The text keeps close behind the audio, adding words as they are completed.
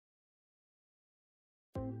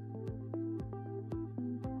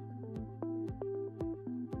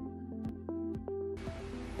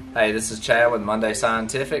Hey, this is Chad with Munday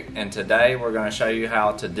Scientific, and today we're going to show you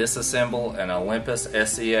how to disassemble an Olympus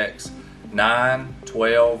SZX 9,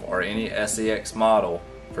 12, or any SZX model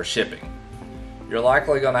for shipping. You're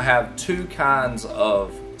likely going to have two kinds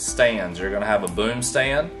of stands. You're going to have a boom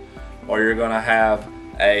stand, or you're going to have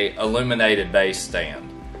a illuminated base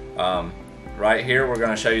stand. Right here we're going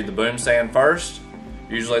to show you the boom stand first.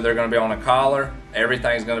 Usually they're going to be on a collar.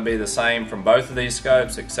 Everything's going to be the same from both of these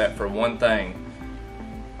scopes except for one thing.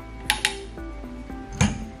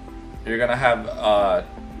 You're going to have a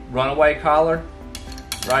runaway collar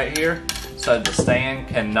right here so the stand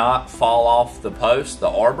cannot fall off the post, the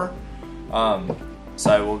arbor.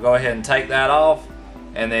 So we'll go ahead and take that off,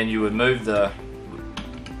 and then you would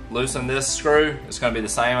loosen this screw. It's going to be the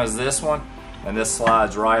same as this one, and this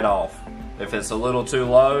slides right off. If it's a little too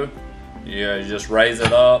low, you just raise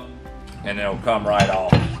it up and it'll come right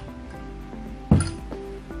off.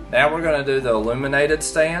 Now we're going to do the illuminated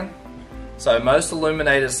stand. So most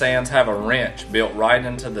illuminated stands have a wrench built right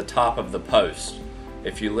into the top of the post.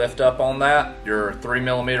 If you lift up on that, your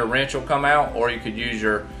 3mm wrench will come out, or you could use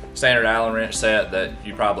your standard Allen wrench set that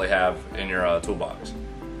you probably have in your toolbox.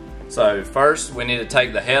 So first we need to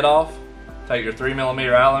take the head off. Take your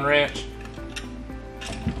 3mm Allen wrench,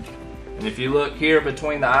 and if you look here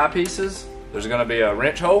between the eyepieces, there's going to be a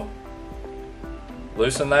wrench hole.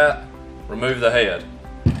 Loosen that, remove the head.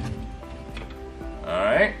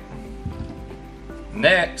 Alright.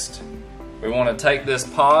 Next, we want to take this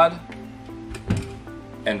pod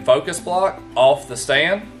and focus block off the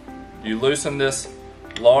stand. You loosen this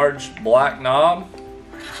large black knob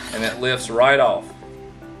and it lifts right off.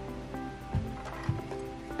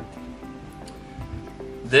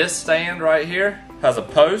 This stand right here has a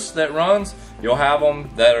post that runs. You'll have them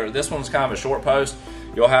that are, this one's kind of a short post.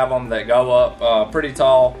 You'll have them that go up pretty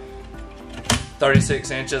tall,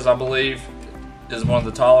 36 inches I believe is one of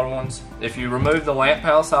the taller ones. If you remove the lamp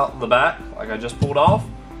house out the back, like I just pulled off,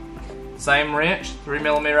 same wrench,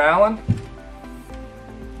 3mm Allen.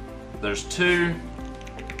 There's two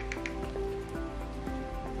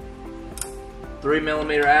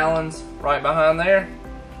 3mm Allens right behind there,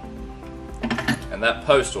 and that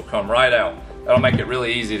post will come right out. That'll make it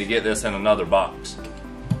really easy to get this in another box.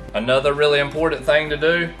 Another really important thing to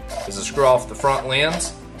do is to screw off the front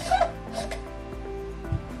lens.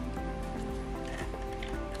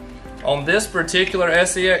 On this particular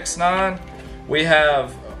SZX 9, we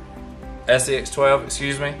have SZX 12,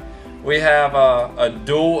 excuse me. We have a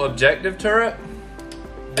dual objective turret.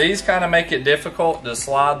 These kind of make it difficult to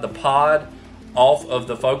slide the pod off of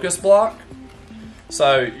the focus block.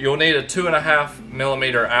 So you'll need a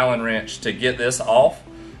 2.5mm Allen wrench to get this off,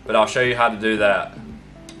 but I'll show you how to do that.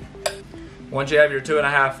 Once you have your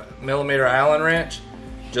 2.5mm Allen wrench,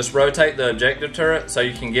 just rotate the objective turret so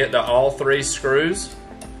you can get to all three screws.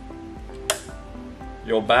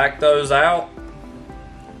 You'll back those out.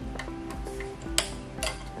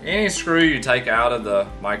 Any screw you take out of the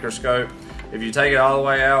microscope, if you take it all the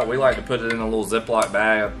way out, we like to put it in a little Ziploc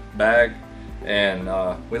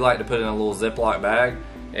bag,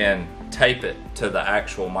 and tape it to the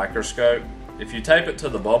actual microscope. If you tape it to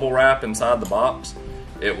the bubble wrap inside the box,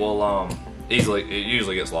 it will it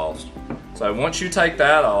usually gets lost. So once you take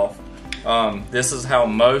that off, this is how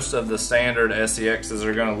most of the standard SZXs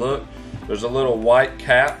are going to look. There's a little white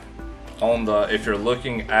cap on the, if you're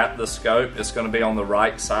looking at the scope, it's going to be on the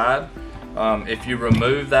right side. If you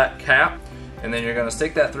remove that cap, and then you're going to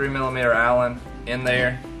stick that 3mm Allen in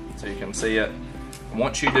there so you can see it.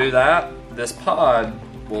 Once you do that, this pod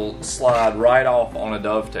will slide right off on a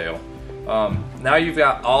dovetail. Now you've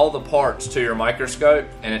got all the parts to your microscope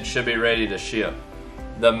and it should be ready to ship.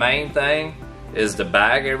 The main thing is to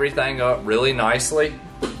bag everything up really nicely.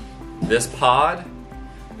 This pod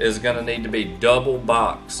is going to need to be double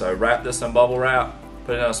boxed. So wrap this in bubble wrap,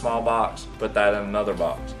 put it in a small box, put that in another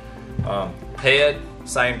box. Head,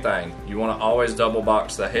 same thing. You want to always double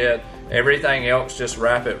box the head. Everything else, just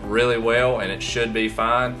wrap it really well and it should be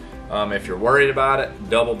fine. If you're worried about it,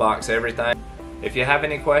 double box everything. If you have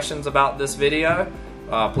any questions about this video,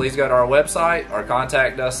 please go to our website or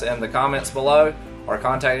contact us in the comments below. Our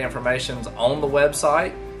contact information's on the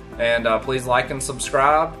website, and please like and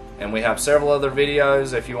subscribe. And we have several other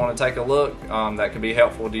videos if you want to take a look that could be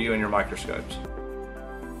helpful to you and your microscopes.